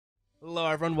Hello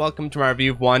everyone, welcome to my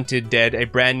review of Wanted Dead, a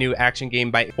brand new action game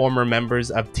by former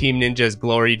members of Team Ninja's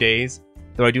glory days,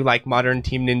 though I do like modern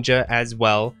Team Ninja as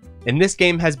well. And this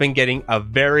game has been getting a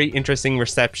very interesting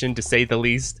reception, to say the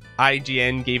least.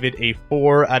 IGN gave it a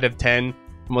 4 out of 10, and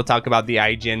we'll talk about the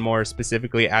IGN more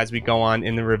specifically as we go on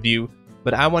in the review.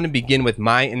 But I want to begin with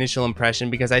my initial impression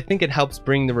because I think it helps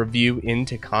bring the review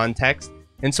into context.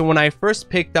 And so when I first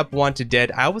picked up Wanted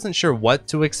Dead, I wasn't sure what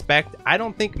to expect. I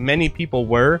don't think many people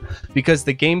were, because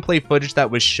the gameplay footage that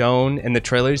was shown in the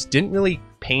trailers didn't really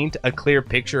paint a clear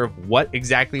picture of what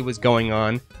exactly was going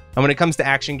on. And when it comes to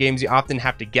action games, you often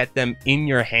have to get them in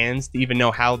your hands to even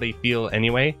know how they feel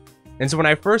anyway. And so when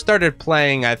I first started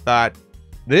playing, I thought,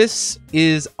 this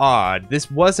is odd.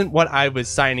 This wasn't what I was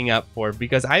signing up for,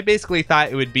 because I basically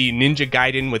thought it would be Ninja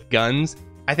Gaiden with guns.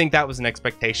 I think that was an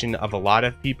expectation of a lot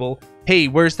of people. Hey,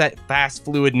 where's that fast,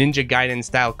 fluid Ninja Gaiden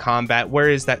style combat? Where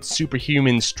is that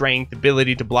superhuman strength,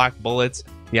 ability to block bullets?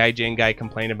 The IGN guy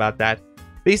complained about that.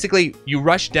 Basically, you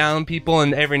rush down people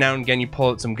and every now and again you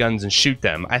pull out some guns and shoot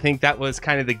them. I think that was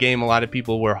kind of the game a lot of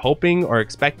people were hoping or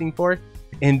expecting for.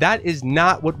 And that is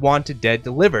not what Wanted Dead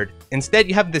delivered. Instead,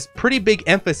 you have this pretty big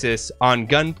emphasis on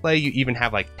gunplay. You even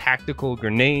have like tactical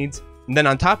grenades. And then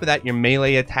on top of that, your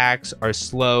melee attacks are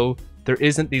slow. There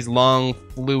isn't these long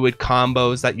fluid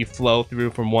combos that you flow through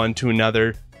from one to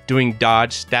another, doing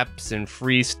dodge steps and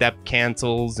free step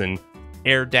cancels and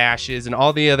air dashes and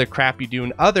all the other crap you do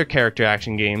in other character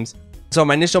action games. So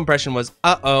my initial impression was,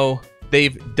 uh-oh,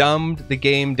 they've dumbed the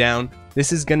game down.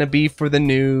 This is gonna be for the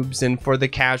noobs and for the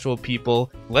casual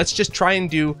people. Let's just try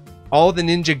and do all the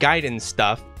Ninja Gaiden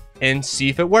stuff and see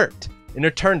if it worked. And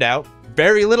it turned out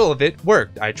very little of it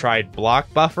worked. I tried block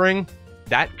buffering,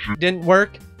 that didn't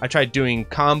work. I tried doing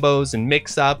combos and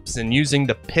mix-ups and using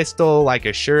the pistol like a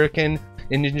shuriken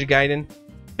in Ninja Gaiden.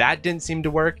 That didn't seem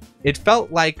to work. It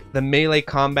felt like the melee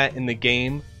combat in the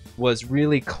game was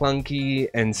really clunky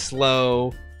and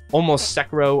slow, almost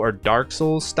Sekiro or Dark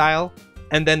Souls style.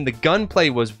 And then the gunplay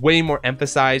was way more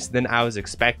emphasized than I was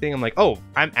expecting. I'm like, oh,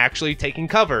 I'm actually taking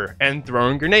cover and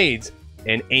throwing grenades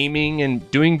and aiming and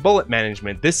doing bullet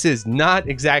management. This is not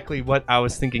exactly what I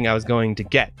was thinking I was going to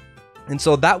get. And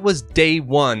so that was day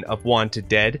one of Wanted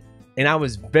Dead, and I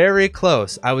was very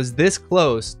close. I was this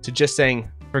close to just saying,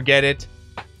 forget it.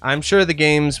 I'm sure the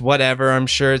game's whatever. I'm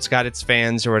sure it's got its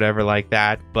fans or whatever like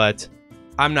that, but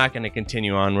I'm not going to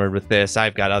continue onward with this.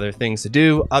 I've got other things to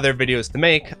do, other videos to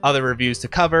make, other reviews to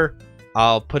cover.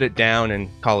 I'll put it down and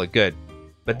call it good.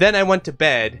 But then I went to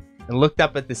bed and looked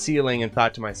up at the ceiling and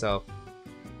thought to myself,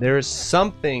 there is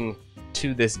something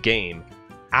to this game.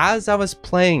 As I was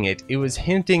playing it, it was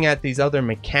hinting at these other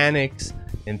mechanics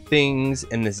and things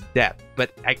and this depth,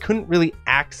 but I couldn't really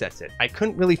access it. I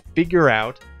couldn't really figure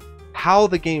out how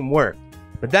the game worked.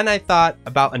 But then I thought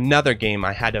about another game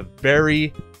I had a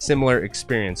very similar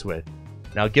experience with.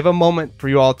 Now, I'll give a moment for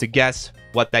you all to guess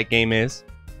what that game is.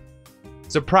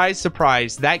 Surprise,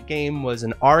 surprise, that game was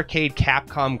an arcade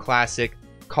Capcom classic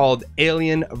called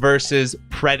Alien vs.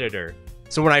 Predator.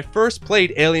 So when I first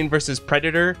played Alien vs.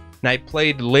 Predator, and I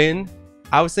played Lin,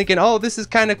 I was thinking, oh, this is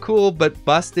kind of cool, but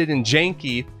busted and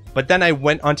janky. But then I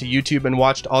went onto YouTube and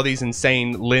watched all these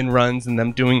insane Lin runs and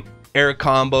them doing air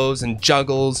combos and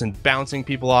juggles and bouncing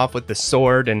people off with the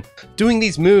sword and doing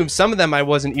these moves. Some of them I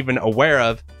wasn't even aware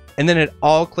of. And then it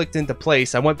all clicked into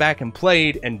place. I went back and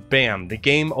played, and bam, the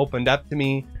game opened up to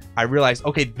me. I realized,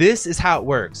 okay, this is how it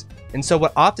works. And so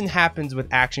what often happens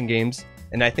with action games,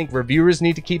 and I think reviewers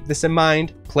need to keep this in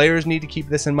mind, players need to keep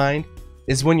this in mind,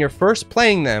 is when you're first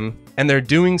playing them and they're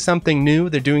doing something new,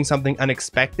 they're doing something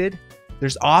unexpected,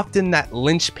 there's often that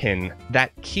linchpin,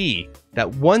 that key, that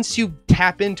once you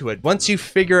tap into it, once you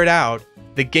figure it out,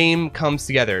 the game comes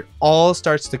together. It all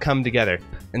starts to come together.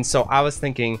 And so I was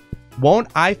thinking, won't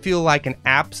I feel like an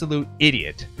absolute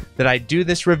idiot that I do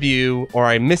this review or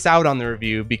I miss out on the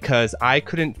review because I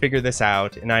couldn't figure this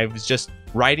out and I was just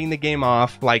writing the game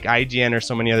off like IGN or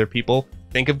so many other people?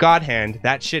 Think of God Hand.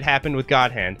 That shit happened with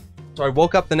God Hand. So I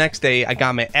woke up the next day, I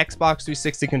got my Xbox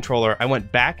 360 controller, I went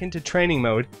back into training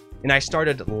mode, and I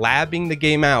started labbing the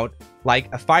game out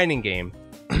like a fighting game.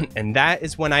 And that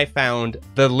is when I found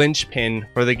the linchpin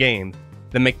for the game,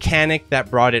 the mechanic that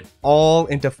brought it all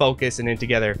into focus and in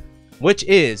together, which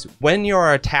is when you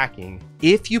are attacking,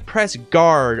 if you press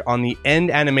guard on the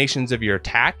end animations of your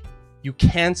attack, you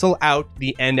cancel out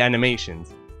the end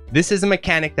animations. This is a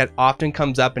mechanic that often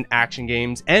comes up in action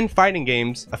games and fighting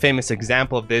games. A famous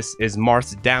example of this is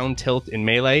Marth's down tilt in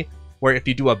Melee, where if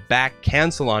you do a back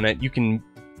cancel on it, you can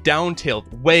down tilt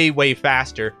way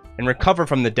faster and recover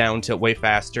from the down tilt way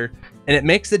faster. And it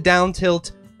makes the down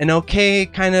tilt an okay,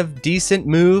 kind of decent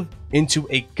move, into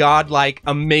a godlike,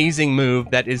 amazing move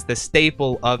that is the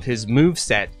staple of his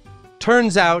moveset.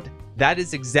 Turns out that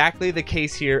is exactly the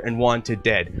case here in Wanted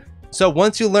Dead. So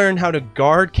once you learn how to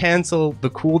guard cancel the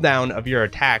cooldown of your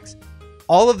attacks,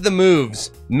 all of the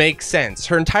moves make sense.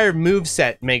 Her entire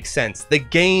moveset makes sense. The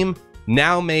game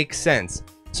now makes sense.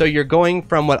 So you're going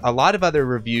from what a lot of other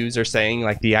reviews are saying,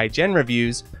 like the IGN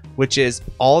reviews, which is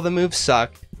all the moves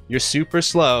suck, you're super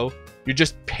slow, you're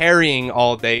just parrying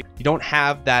all day, you don't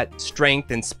have that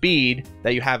strength and speed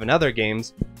that you have in other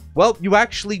games. Well, you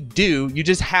actually do, you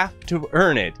just have to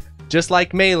earn it. Just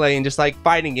like Melee and just like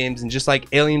fighting games and just like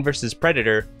Alien vs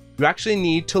Predator, you actually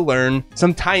need to learn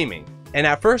some timing. And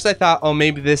at first I thought, oh,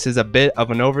 maybe this is a bit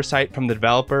of an oversight from the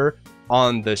developer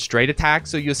on the straight attack.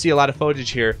 So you'll see a lot of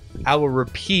footage here. I will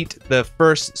repeat the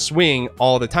first swing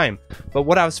all the time. But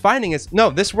what I was finding is, no,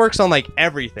 this works on like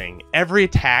everything. Every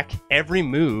attack, every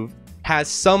move has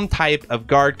some type of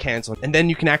guard cancel. And then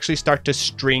you can actually start to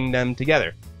string them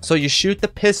together. So you shoot the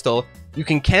pistol, you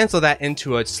can cancel that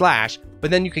into a slash,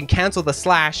 but then you can cancel the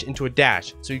slash into a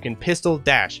dash. So you can pistol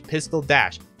dash,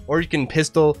 or you can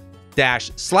pistol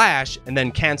dash slash and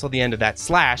then cancel the end of that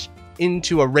slash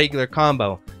into a regular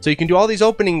combo. So you can do all these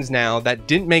openings now that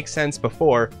didn't make sense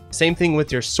before. Same thing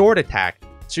with your sword attack.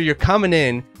 So you're coming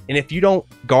in, and if you don't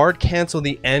guard cancel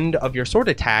the end of your sword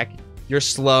attack, you're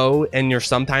slow and you're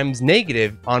sometimes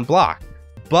negative on block.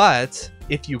 But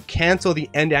if you cancel the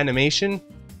end animation,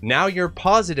 now you're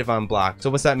positive on block. So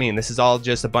what's that mean? This is all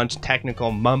just a bunch of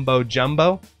technical mumbo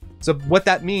jumbo. So what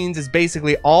that means is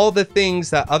basically all the things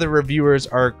that other reviewers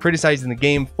are criticizing the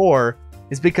game for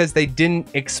is because they didn't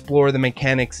explore the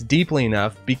mechanics deeply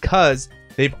enough, because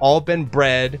they've all been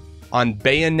bred on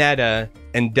Bayonetta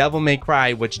and Devil May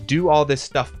Cry, which do all this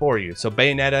stuff for you. So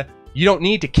Bayonetta, you don't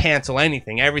need to cancel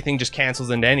anything. Everything just cancels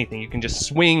into anything. You can just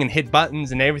swing and hit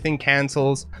buttons and everything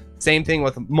cancels. Same thing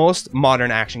with most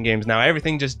modern action games now.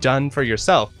 Everything just done for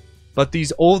yourself. But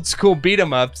these old school beat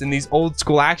 'em ups and these old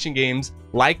school action games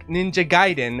like Ninja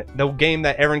Gaiden, the game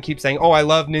that everyone keeps saying, oh, I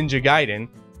love Ninja Gaiden.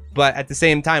 But at the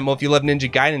same time, well, if you love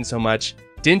Ninja Gaiden so much,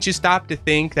 didn't you stop to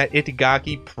think that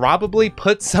Itagaki probably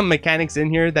put some mechanics in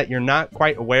here that you're not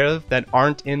quite aware of, that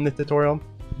aren't in the tutorial?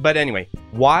 But anyway,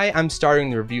 why I'm starting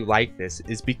the review like this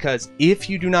is because if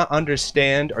you do not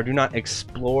understand or do not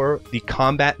explore the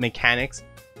combat mechanics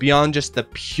beyond just the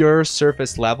pure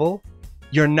surface level,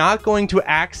 you're not going to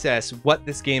access what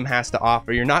this game has to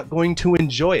offer. You're not going to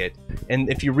enjoy it. And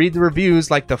if you read the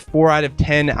reviews, like the 4 out of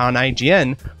 10 on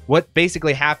IGN, what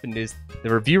basically happened is the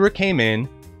reviewer came in,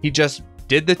 he just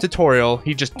did the tutorial,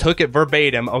 he just took it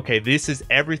verbatim, okay, this is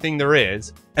everything there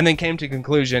is, and then came to the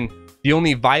conclusion, the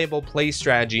only viable play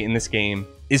strategy in this game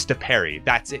is to parry.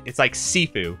 That's it. It's like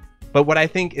Sifu. But what I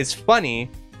think is funny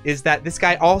is that this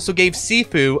guy also gave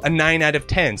Sifu a 9 out of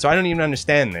 10. So I don't even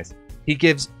understand this. He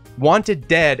gives Wanted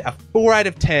Dead a 4 out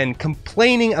of 10,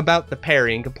 complaining about the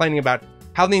parrying, complaining about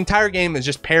how the entire game is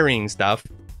just parrying stuff,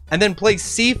 and then plays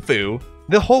Sifu.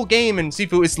 The whole game in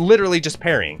Sifu is literally just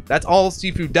parrying. That's all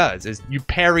Sifu does, is you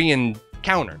parry and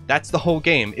counter. That's the whole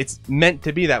game. It's meant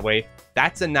to be that way.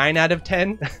 That's a 9 out of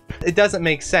 10. It doesn't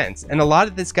make sense. And a lot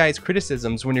of this guy's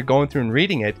criticisms, when you're going through and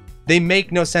reading it, they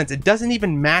make no sense. It doesn't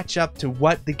even match up to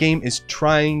what the game is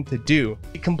trying to do.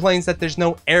 He complains that there's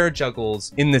no air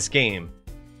juggles in this game.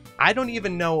 I don't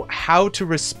even know how to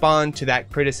respond to that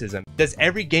criticism. Does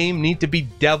every game need to be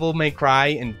Devil May Cry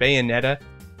and Bayonetta?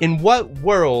 In what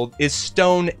world is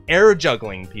Stone air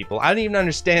juggling people? I don't even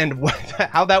understand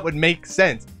how that would make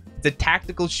sense. It's a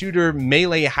tactical shooter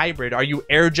melee hybrid. Are you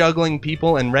air juggling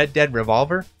people in Red Dead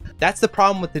Revolver? That's the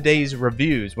problem with today's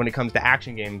reviews when it comes to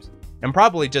action games, and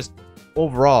probably just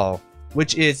overall,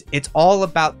 which is it's all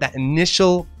about that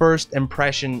initial first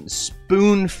impression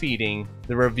spoon feeding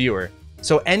the reviewer.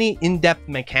 So any in-depth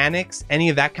mechanics, any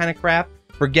of that kind of crap,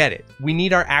 forget it. We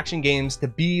need our action games to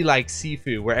be like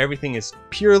Sifu, where everything is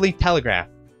purely telegraphed.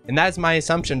 And that is my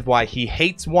assumption why he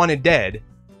hates Wanted Dead,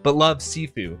 but loves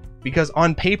Sifu. Because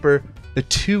on paper, the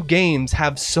two games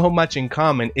have so much in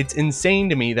common. It's insane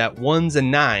to me that one's a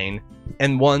 9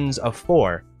 and one's a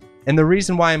 4. And the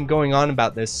reason why I'm going on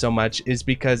about this so much is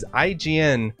because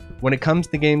IGN, when it comes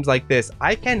to games like this,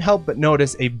 I can't help but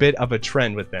notice a bit of a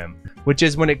trend with them, which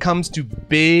is when it comes to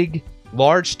big,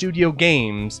 large studio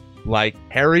games like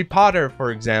Harry Potter,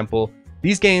 for example,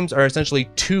 these games are essentially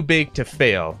too big to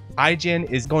fail.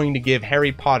 IGN is going to give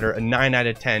Harry Potter a 9 out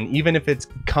of 10, even if its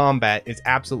combat is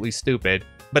absolutely stupid.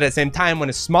 But at the same time, when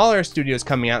a smaller studio is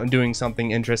coming out and doing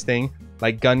something interesting,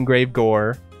 like Gungrave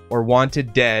Gore or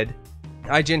Wanted Dead,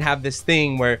 IGN have this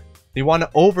thing where they want to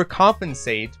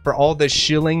overcompensate for all the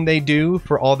shilling they do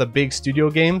for all the big studio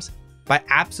games by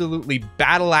absolutely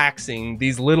battle-axing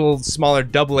these little smaller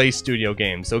AA studio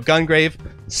games. So Gungrave,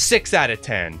 6 out of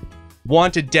 10.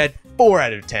 Wanted Dead, 4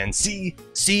 out of 10. See,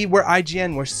 we're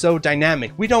IGN, we're so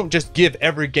dynamic. We don't just give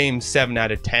every game 7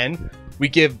 out of 10. We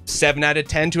give 7 out of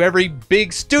 10 to every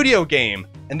big studio game.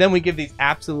 And then we give these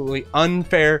absolutely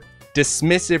unfair,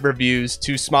 dismissive reviews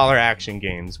to smaller action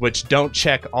games, which don't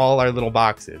check all our little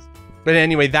boxes. But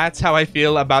anyway, that's how I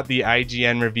feel about the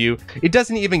IGN review. It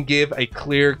doesn't even give a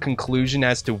clear conclusion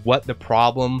as to what the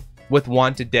problem with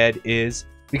Wanted Dead is,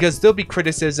 because there'll be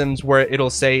criticisms where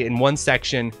it'll say in one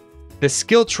section, the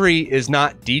skill tree is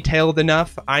not detailed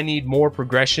enough. I need more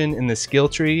progression in the skill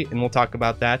tree, and we'll talk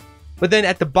about that. But then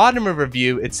at the bottom of the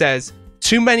review, it says,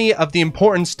 too many of the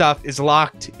important stuff is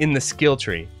locked in the skill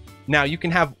tree. Now, you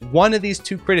can have one of these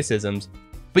two criticisms,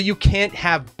 but you can't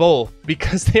have both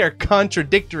because they are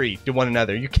contradictory to one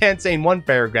another. You can't say in one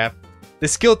paragraph, the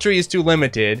skill tree is too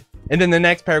limited, and then the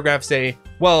next paragraph say,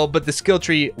 well, but the skill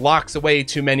tree locks away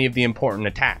too many of the important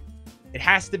attacks. It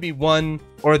has to be one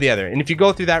or the other. And if you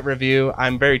go through that review,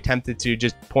 I'm very tempted to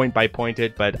just point by point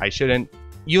it, but I shouldn't.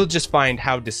 You'll just find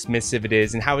how dismissive it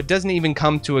is and how it doesn't even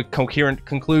come to a coherent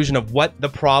conclusion of what the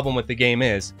problem with the game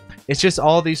is. It's just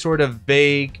all these sort of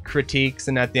vague critiques,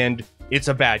 and at the end, it's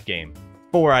a bad game.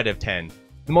 4 out of 10.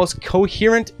 The most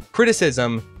coherent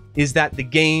criticism is that the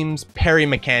game's parry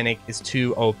mechanic is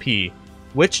too OP,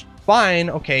 which, fine,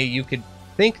 okay, you could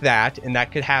think that, and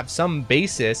that could have some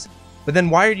basis, but then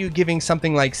why are you giving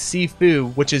something like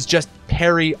Sifu, which is just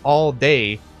parry all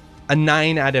day, a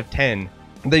 9 out of 10?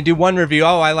 They do one review,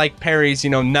 oh, I like parries,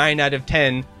 9 out of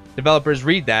 10. Developers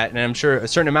read that, and I'm sure a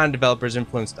certain amount of developers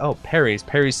influenced, oh, parries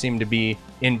seem to be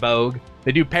in vogue.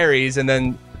 They do parries, and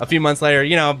then a few months later,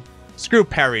 screw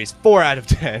parries, 4 out of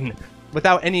 10,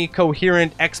 without any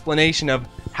coherent explanation of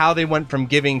how they went from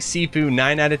giving Sifu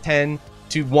 9 out of 10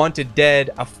 to Wanted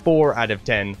Dead a 4 out of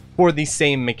 10 for the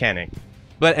same mechanic.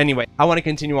 But anyway, I want to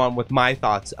continue on with my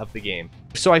thoughts of the game.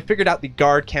 So I figured out the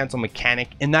guard cancel mechanic,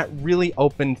 and that really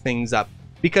opened things up,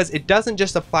 because it doesn't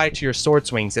just apply to your sword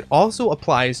swings, it also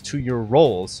applies to your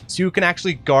rolls. So you can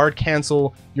actually guard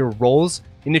cancel your rolls,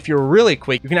 and if you're really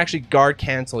quick, you can actually guard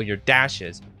cancel your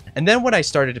dashes. And then what I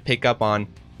started to pick up on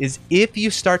is if you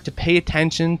start to pay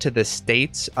attention to the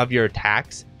states of your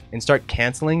attacks and start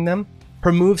canceling them,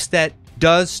 her moveset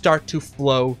does start to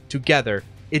flow together.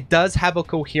 It does have a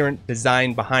coherent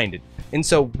design behind it. And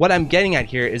so what I'm getting at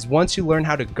here is once you learn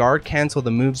how to guard cancel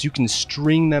the moves, you can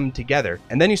string them together.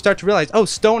 And then you start to realize, oh,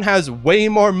 Stone has way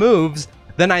more moves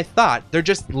than I thought. They're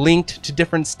just linked to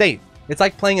different states. It's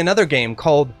like playing another game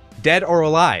called Dead or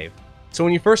Alive. So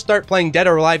when you first start playing Dead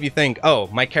or Alive, you think, oh,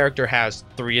 my character has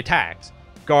 3 attacks.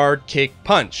 Guard, kick,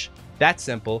 punch. That's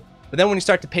simple. But then when you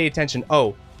start to pay attention,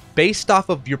 oh, based off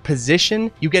of your position,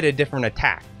 you get a different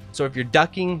attack. So if you're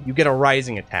ducking, you get a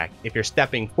rising attack. If you're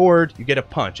stepping forward, you get a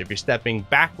punch. If you're stepping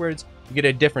backwards, you get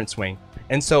a different swing.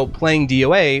 And so playing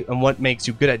DOA, and what makes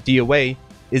you good at DOA,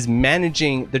 is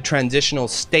managing the transitional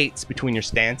states between your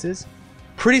stances.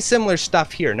 Pretty similar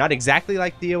stuff here. Not exactly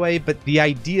like DOA, but the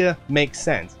idea makes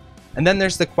sense. And then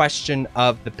there's the question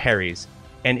of the parries.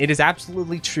 And it is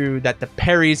absolutely true that the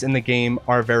parries in the game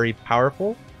are very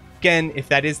powerful. Again, if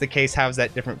that is the case, how is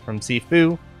that different from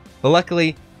Sifu? But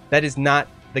luckily, that is not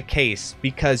the case,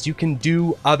 because you can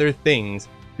do other things.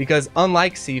 Because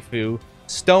unlike Sifu,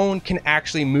 Stone can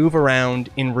actually move around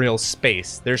in real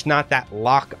space. There's not that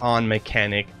lock-on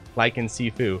mechanic like in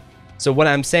Sifu. So what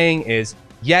I'm saying is,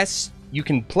 yes, you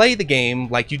can play the game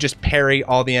like you just parry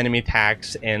all the enemy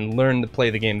attacks and learn to play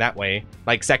the game that way,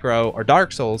 like Sekiro or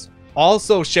Dark Souls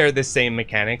also share this same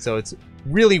mechanic. So it's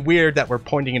really weird that we're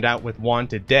pointing it out with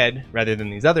Wanted Dead rather than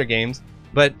these other games,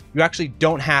 but you actually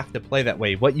don't have to play that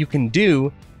way. What you can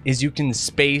do is you can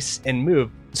space and move.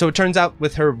 So it turns out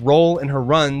with her roll and her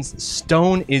runs,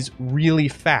 Stone is really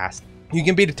fast. You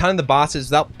can beat a ton of the bosses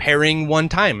without parrying one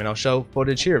time, and I'll show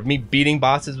footage here of me beating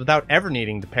bosses without ever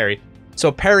needing to parry.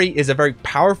 So parry is a very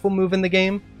powerful move in the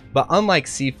game, but unlike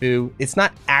Sifu, it's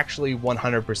not actually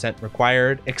 100%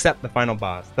 required, except the final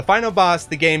boss. The final boss,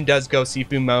 the game does go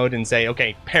Sifu mode and say,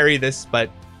 okay, parry this, but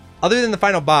other than the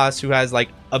final boss, who has like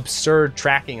absurd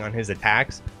tracking on his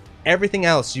attacks, everything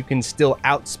else you can still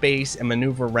outspace and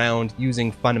maneuver around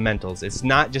using fundamentals. It's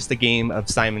not just a game of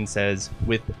Simon Says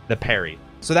with the parry.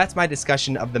 So that's my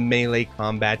discussion of the melee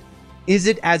combat. Is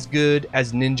it as good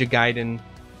as Ninja Gaiden?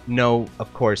 No,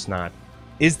 of course not.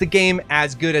 Is the game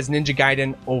as good as Ninja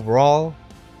Gaiden overall?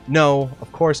 No,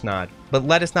 of course not. But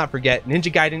let us not forget,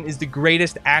 Ninja Gaiden is the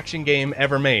greatest action game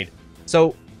ever made.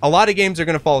 So a lot of games are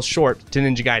going to fall short to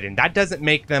Ninja Gaiden. That doesn't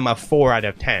make them a 4 out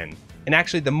of 10. And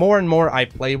actually, the more and more I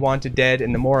play Wanted Dead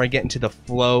and the more I get into the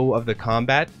flow of the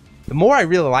combat, the more I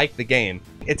really like the game.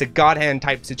 It's a God hand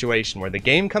type situation where the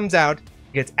game comes out,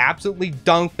 gets absolutely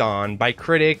dunked on by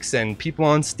critics and people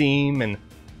on Steam and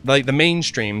like the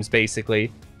mainstreams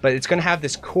basically, but it's going to have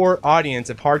this core audience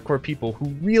of hardcore people who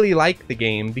really like the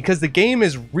game because the game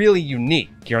is really unique.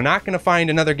 You're not going to find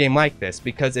another game like this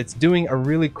because it's doing a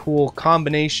really cool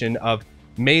combination of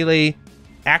melee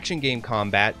action game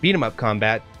combat, beat 'em up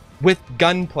combat with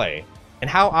gunplay. And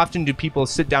how often do people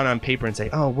sit down on paper and say,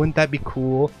 oh, wouldn't that be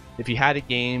cool if you had a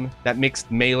game that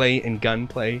mixed melee and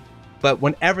gunplay? But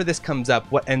whenever this comes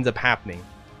up, what ends up happening?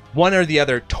 One or the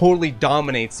other totally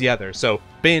dominates the other. So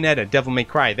Bayonetta, Devil May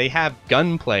Cry, they have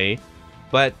gunplay,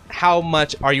 but how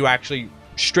much are you actually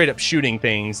straight up shooting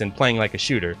things and playing like a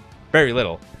shooter? Very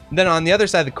little. And then on the other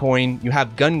side of the coin, you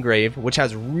have Gungrave, which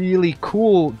has really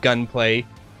cool gunplay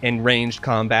and ranged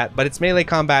combat, but its melee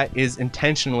combat is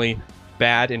intentionally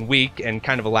bad and weak and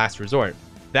kind of a last resort.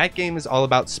 That game is all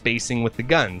about spacing with the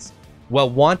guns. Well,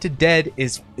 Wanted Dead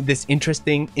is this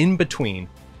interesting in-between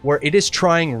where it is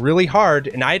trying really hard,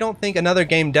 and I don't think another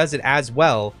game does it as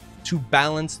well, to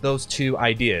balance those two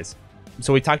ideas.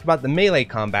 So we talked about the melee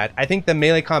combat. I think the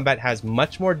melee combat has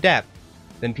much more depth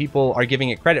than people are giving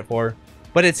it credit for,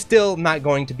 but it's still not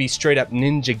going to be straight up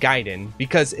Ninja Gaiden,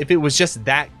 because if it was just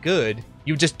that good,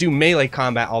 you would just do melee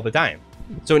combat all the time.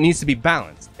 So it needs to be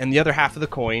balanced. And the other half of the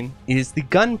coin is the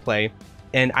gunplay.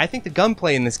 And I think the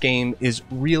gunplay in this game is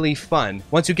really fun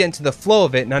once you get into the flow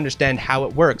of it and understand how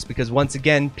it works, because once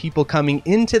again, people coming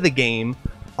into the game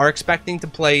are expecting to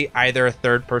play either a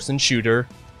third-person shooter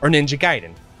or Ninja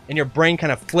Gaiden. And your brain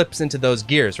kind of flips into those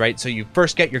gears, right? So you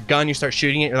first get your gun, you start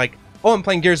shooting it, you're like, oh, I'm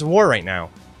playing Gears of War right now.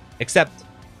 Except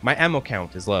my ammo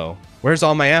count is low. Where's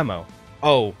all my ammo?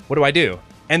 Oh, what do I do?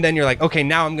 And then you're like, okay,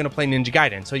 now I'm gonna play Ninja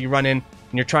Gaiden. So you run in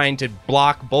and you're trying to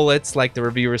block bullets, like the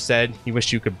reviewer said. He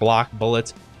wished you could block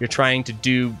bullets. You're trying to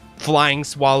do flying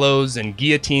swallows and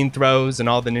guillotine throws and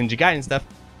all the Ninja Gaiden stuff.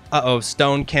 Uh-oh,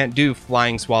 Stone can't do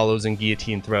flying swallows and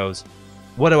guillotine throws.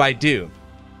 What do I do?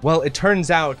 Well, it turns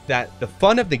out that the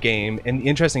fun of the game and the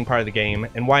interesting part of the game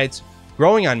and why it's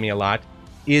growing on me a lot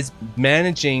is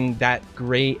managing that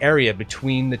gray area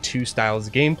between the two styles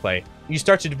of gameplay. You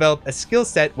start to develop a skill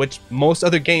set which most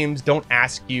other games don't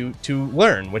ask you to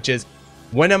learn, which is,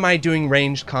 when am I doing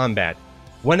ranged combat?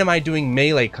 When am I doing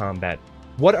melee combat?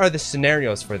 What are the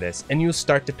scenarios for this? And you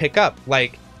start to pick up,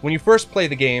 like when you first play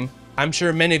the game, I'm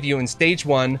sure many of you in stage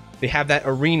 1, they have that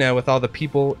arena with all the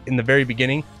people in the very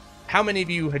beginning. How many of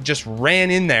you had just ran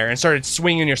in there and started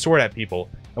swinging your sword at people?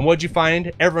 And what'd you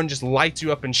find? Everyone just lights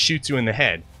you up and shoots you in the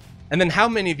head. And then how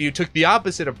many of you took the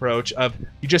opposite approach of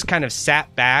you just kind of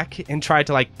sat back and tried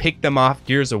to like pick them off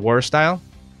Gears of War style?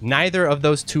 Neither of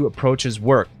those two approaches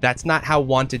work. That's not how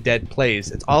Wanted Dead plays.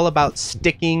 It's all about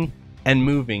sticking and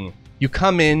moving. You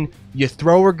come in, you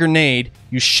throw a grenade,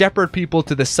 you shepherd people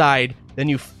to the side, then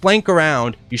you flank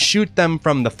around, you shoot them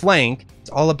from the flank. It's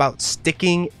all about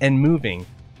sticking and moving.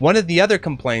 One of the other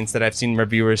complaints that I've seen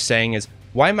reviewers saying is,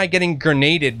 why am I getting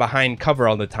grenaded behind cover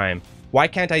all the time? Why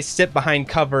can't I sit behind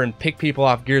cover and pick people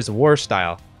off Gears of War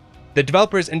style? The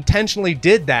developers intentionally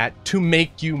did that to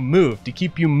make you move, to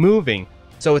keep you moving.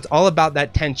 So it's all about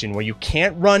that tension where you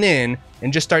can't run in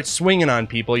and just start swinging on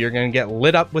people. You're going to get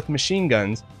lit up with machine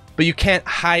guns, but you can't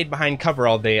hide behind cover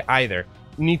all day either.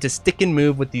 You need to stick and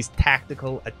move with these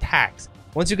tactical attacks.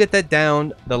 Once you get that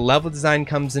down, the level design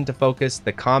comes into focus,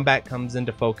 the combat comes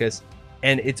into focus,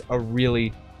 and it's a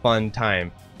really fun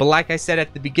time. But like I said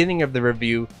at the beginning of the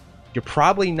review, you're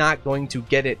probably not going to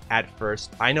get it at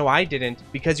first. I know I didn't,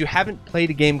 because you haven't played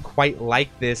a game quite like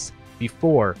this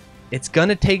before. It's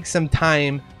gonna take some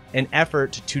time and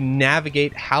effort to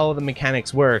navigate how the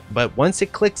mechanics work, but once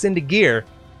it clicks into gear,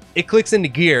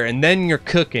 and then you're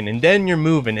cooking, and then you're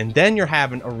moving, and then you're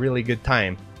having a really good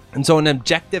time. And so an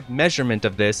objective measurement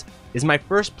of this is my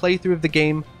first playthrough of the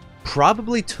game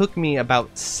probably took me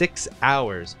about 6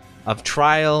 hours of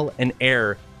trial and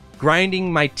error,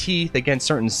 grinding my teeth against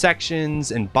certain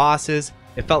sections and bosses.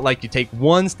 It felt like you take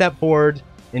 1 step forward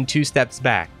and 2 steps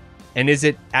back. And is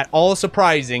it at all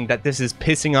surprising that this is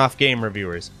pissing off game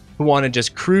reviewers who want to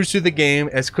just cruise through the game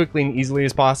as quickly and easily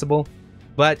as possible?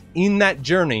 But in that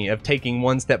journey of taking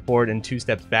 1 step forward and 2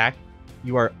 steps back,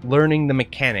 you are learning the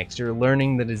mechanics, you're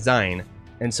learning the design.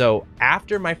 And so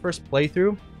after my first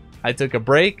playthrough, I took a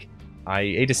break, I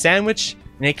ate a sandwich,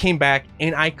 and I came back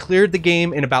and I cleared the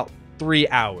game in about 3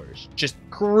 hours, just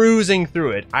cruising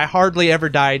through it. I hardly ever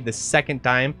died the second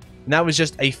time, and that was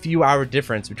just a few hour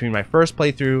difference between my first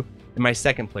playthrough and my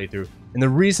second playthrough. And the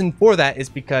reason for that is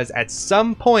because at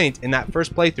some point in that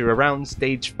first playthrough, around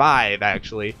stage 5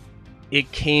 actually, it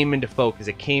came into focus,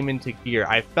 it came into gear.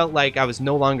 I felt like I was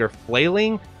no longer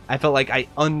flailing, I felt like I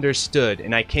understood,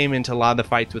 and I came into a lot of the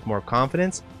fights with more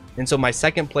confidence. And so my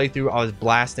second playthrough, I was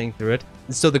blasting through it.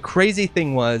 And so the crazy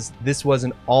thing was, this was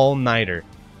an all-nighter.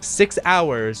 6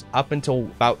 hours up until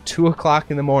about 2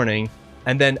 o'clock in the morning,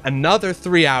 and then another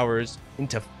 3 hours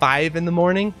into 5 in the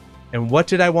morning. And what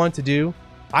did I want to do?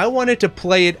 I wanted to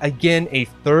play it again a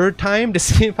third time to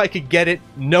see if I could get it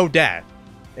no death.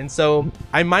 And so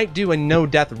I might do a no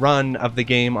death run of the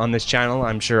game on this channel.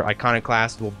 I'm sure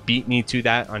Iconoclast will beat me to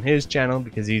that on his channel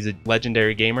because he's a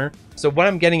legendary gamer. So what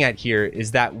I'm getting at here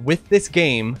is that with this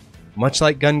game, much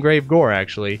like Gungrave Gore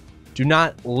actually, do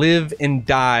not live and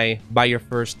die by your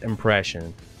first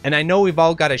impression. And I know we've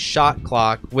all got a shot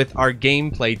clock with our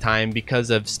gameplay time because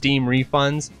of Steam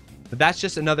refunds, but that's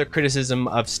just another criticism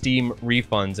of Steam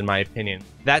refunds in my opinion.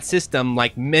 That system,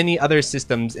 like many other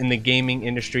systems in the gaming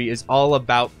industry, is all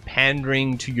about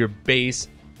pandering to your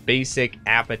basic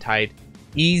appetite.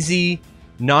 Easy,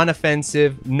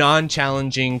 non-offensive,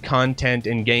 non-challenging content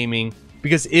in gaming.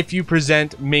 Because if you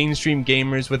present mainstream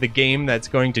gamers with a game that's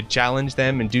going to challenge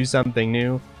them and do something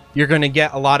new, you're going to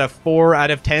get a lot of 4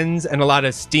 out of 10s and a lot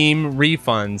of Steam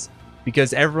refunds.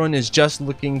 Because everyone is just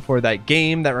looking for that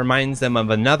game that reminds them of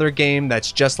another game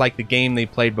that's just like the game they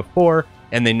played before,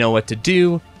 and they know what to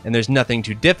do, and there's nothing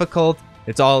too difficult.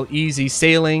 It's all easy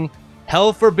sailing.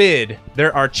 Hell forbid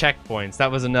there are checkpoints.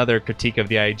 That was another critique of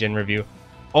the IGN review.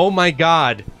 Oh my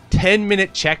god,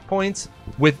 10-minute checkpoints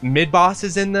with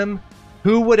mid-bosses in them?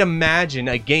 Who would imagine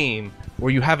a game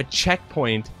where you have a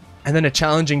checkpoint and then a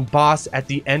challenging boss at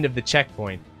the end of the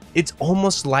checkpoint? It's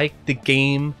almost like the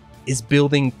game is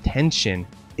building tension.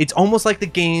 It's almost like the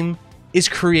game is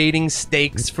creating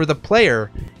stakes for the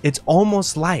player. It's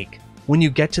almost like when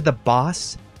you get to the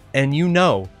boss and you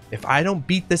know, if I don't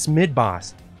beat this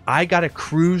mid-boss, I gotta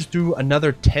cruise through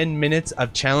another 10 minutes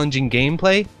of challenging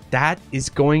gameplay. That is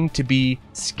going to be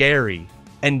scary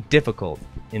and difficult.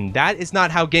 And that is not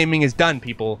how gaming is done,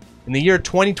 people. In the year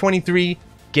 2023,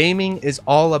 gaming is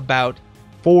all about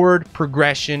forward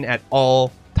progression at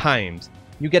all times.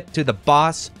 You get to the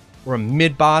boss or a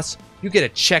mid-boss, you get a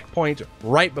checkpoint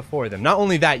right before them. Not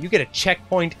only that, you get a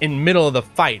checkpoint in middle of the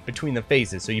fight between the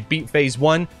phases. So you beat phase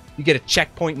 1, you get a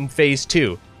checkpoint in phase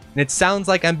 2. And it sounds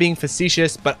like I'm being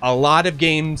facetious, but a lot of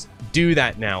games do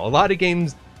that now. A lot of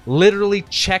games literally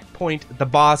checkpoint the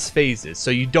boss phases,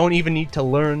 so you don't even need to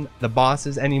learn the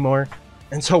bosses anymore.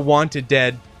 And so Wanted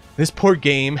Dead, this poor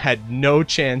game had no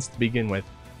chance to begin with.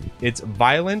 It's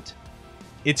violent,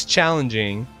 it's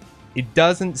challenging, it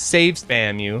doesn't save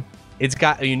spam you, it's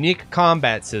got a unique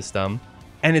combat system,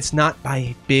 and it's not by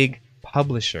a big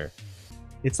publisher.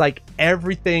 It's like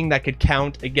everything that could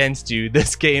count against you,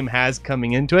 this game has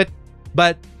coming into it.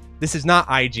 But this is not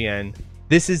IGN.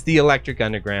 This is the Electric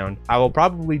Underground. I will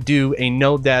probably do a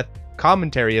no-death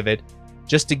commentary of it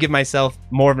just to give myself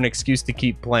more of an excuse to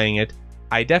keep playing it.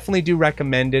 I definitely do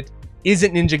recommend it. Is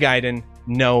it Ninja Gaiden?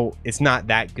 No, it's not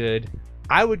that good.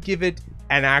 I would give it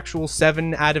an actual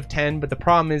 7 out of 10, but the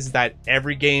problem is that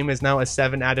every game is now a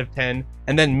 7 out of 10,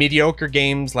 and then mediocre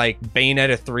games like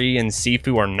Bayonetta 3 and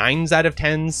Sifu are 9s out of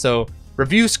 10, so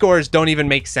review scores don't even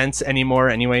make sense anymore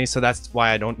anyway, so that's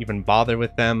why I don't even bother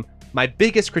with them. My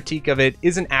biggest critique of it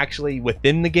isn't actually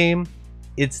within the game,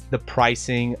 it's the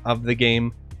pricing of the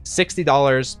game.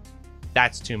 $60,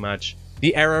 that's too much.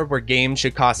 The era where games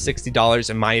should cost $60,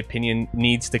 in my opinion,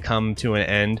 needs to come to an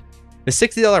end. The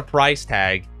 $60 price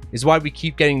tag is why we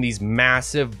keep getting these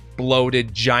massive,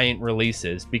 bloated, giant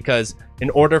releases, because in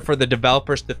order for the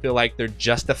developers to feel like they're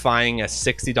justifying a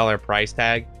 $60 price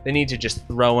tag, they need to just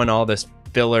throw in all this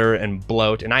filler and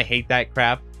bloat, and I hate that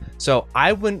crap. So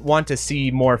I wouldn't want to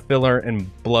see more filler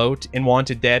and bloat in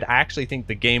Wanted Dead. I actually think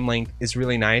the game length is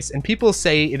really nice, and people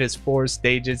say it is 4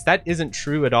 stages. That isn't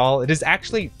true at all. It is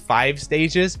actually 5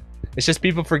 stages. It's just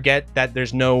people forget that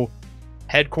there's no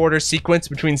headquarters sequence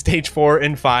between stage 4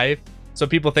 and 5. So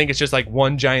people think it's just like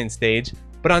one giant stage.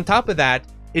 But on top of that,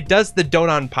 it does the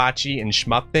Dononpachi and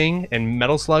Shmup thing and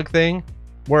Metal Slug thing,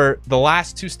 where the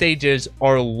last 2 stages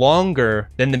are longer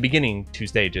than the beginning 2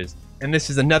 stages. And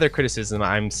this is another criticism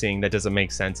I'm seeing that doesn't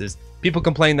make sense, is people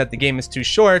complain that the game is too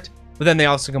short, but then they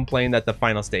also complain that the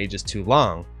final stage is too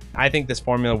long. I think this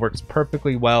formula works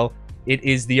perfectly well. It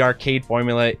is the arcade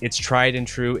formula. It's tried and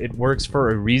true. It works for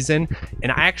a reason.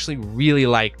 And I actually really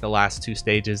like the last 2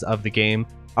 stages of the game.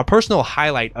 A personal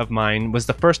highlight of mine was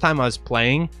the first time I was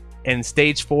playing, and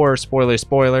stage 4,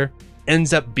 spoiler,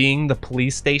 ends up being the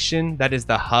police station that is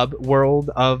the hub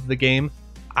world of the game.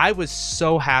 I was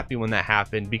so happy when that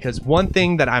happened, because one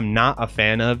thing that I'm not a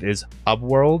fan of is hub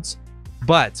worlds.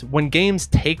 But when games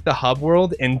take the hub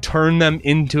world and turn them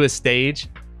into a stage,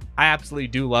 I absolutely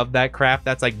do love that crap.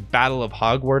 That's like Battle of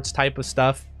Hogwarts type of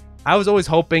stuff. I was always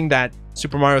hoping that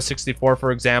Super Mario 64,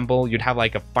 for example, you'd have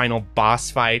like a final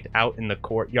boss fight out in the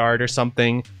courtyard or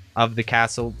something of the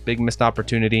castle. Big missed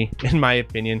opportunity, in my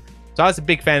opinion. So I was a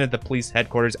big fan of the police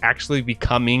headquarters actually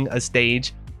becoming a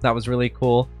stage. That was really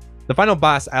cool. The final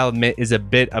boss, I'll admit, is a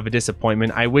bit of a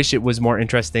disappointment. I wish it was more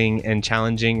interesting and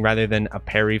challenging rather than a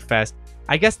parry fest.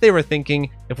 I guess they were thinking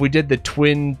if we did the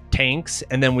twin tanks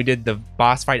and then we did the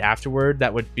boss fight afterward,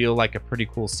 that would feel like a pretty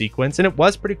cool sequence. And it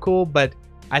was pretty cool, but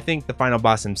I think the final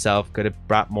boss himself could have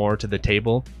brought more to the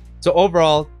table. So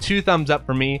overall, 2 thumbs up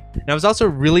for me. And I was also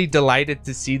really delighted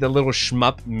to see the little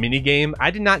shmup minigame.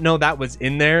 I did not know that was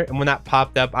in there. And when that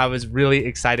popped up, I was really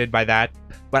excited by that.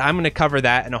 But I'm going to cover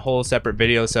that in a whole separate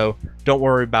video, so don't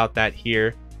worry about that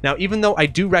here. Now, even though I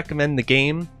do recommend the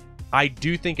game, I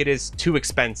do think it is too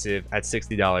expensive at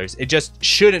 $60. It just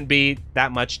shouldn't be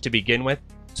that much to begin with.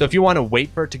 So if you want to wait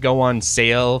for it to go on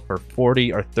sale for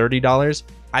 $40 or $30,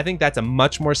 I think that's a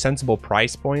much more sensible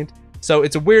price point. So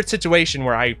it's a weird situation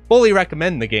where I fully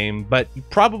recommend the game, but you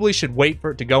probably should wait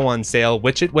for it to go on sale,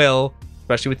 which it will,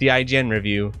 especially with the IGN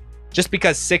review. Just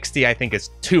because 60 I think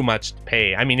is too much to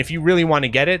pay. I mean, if you really want to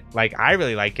get it, like I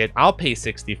really like it, I'll pay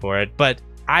 60 for it, but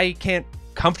I can't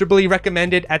comfortably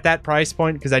recommend it at that price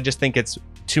point because I just think it's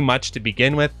too much to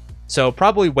begin with. So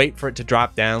probably wait for it to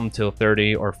drop down till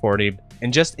 30 or 40.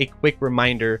 And just a quick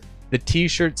reminder, the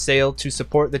t-shirt sale to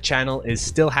support the channel is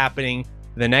still happening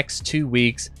for the next 2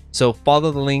 weeks. So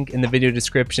follow the link in the video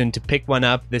description to pick one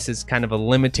up. This is kind of a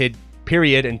limited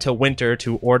period until winter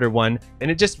to order one,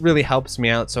 and it just really helps me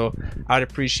out, so I'd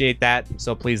appreciate that.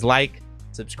 So please like,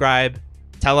 subscribe,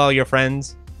 tell all your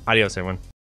friends. Adios, everyone.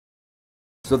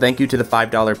 So thank you to the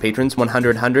 $5 patrons,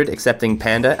 100, accepting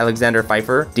Panda, Alexander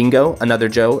Pfeiffer, Dingo, Another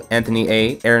Joe, Anthony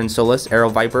A, Aaron Solis, Arrow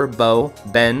Viper, Bo,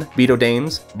 Ben, Beto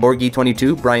Dames,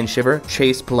 Borgie22, Brian Shiver,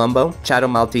 Chase Palumbo, Chato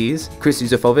Maltese, Chris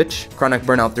Yuzefovich, Chronic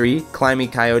Burnout 3,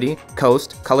 Climby Coyote,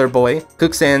 Coast, Color Boy,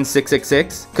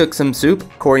 Cooksan666, Cook Some Soup,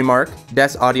 Corey Mark,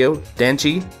 Des Audio,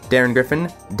 Danchi, Darren Griffin,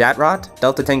 Datrot,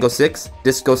 Delta Tango 6,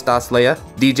 Disco Stas Leia,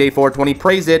 DJ420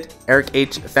 Praise It, Eric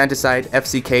H, Fantaside,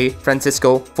 FCK,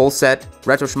 Francisco, Full Set,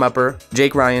 Retro Schmupper,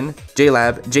 Jake Ryan,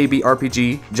 JLab, JB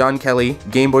RPG, John Kelly,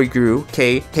 Gameboy Guru,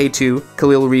 K, K2,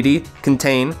 Khalil Reedy,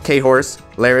 Contain, K-Horse,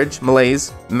 Larridge,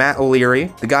 Malaise, Matt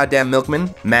O'Leary, The Goddamn Milkman,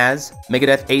 Maz,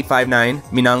 Megadeth 859,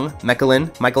 Minung,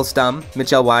 Mechalin, Michael Stum,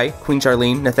 Mitchell Y, Queen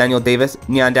Charlene, Nathaniel Davis,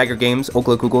 Neon Dagger Games,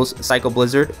 Okla Kugels, Psycho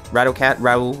Blizzard, Rattlecat,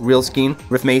 Raul, Real Skeen,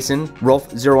 Riff Mason,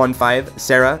 Rolf015,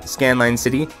 Sarah, Scanline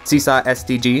City, Seesaw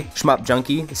STG, Shmup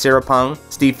Junkie, Sarah Pong,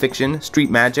 Steve Fiction, Street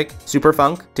Magic,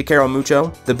 Superfunk, Takero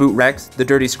Mucho, The Boot Rex, The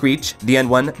Dirty Screech, The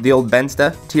N1, The Old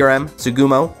Bensta, TRM,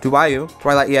 Sugumo, Tuwayu,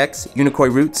 Twilight EX,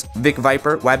 Unikoi Roots, Vic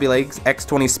Viper, Wabby Legs,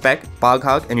 X20 Spec,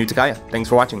 Boghog, and Utakaya. Thanks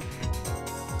for watching.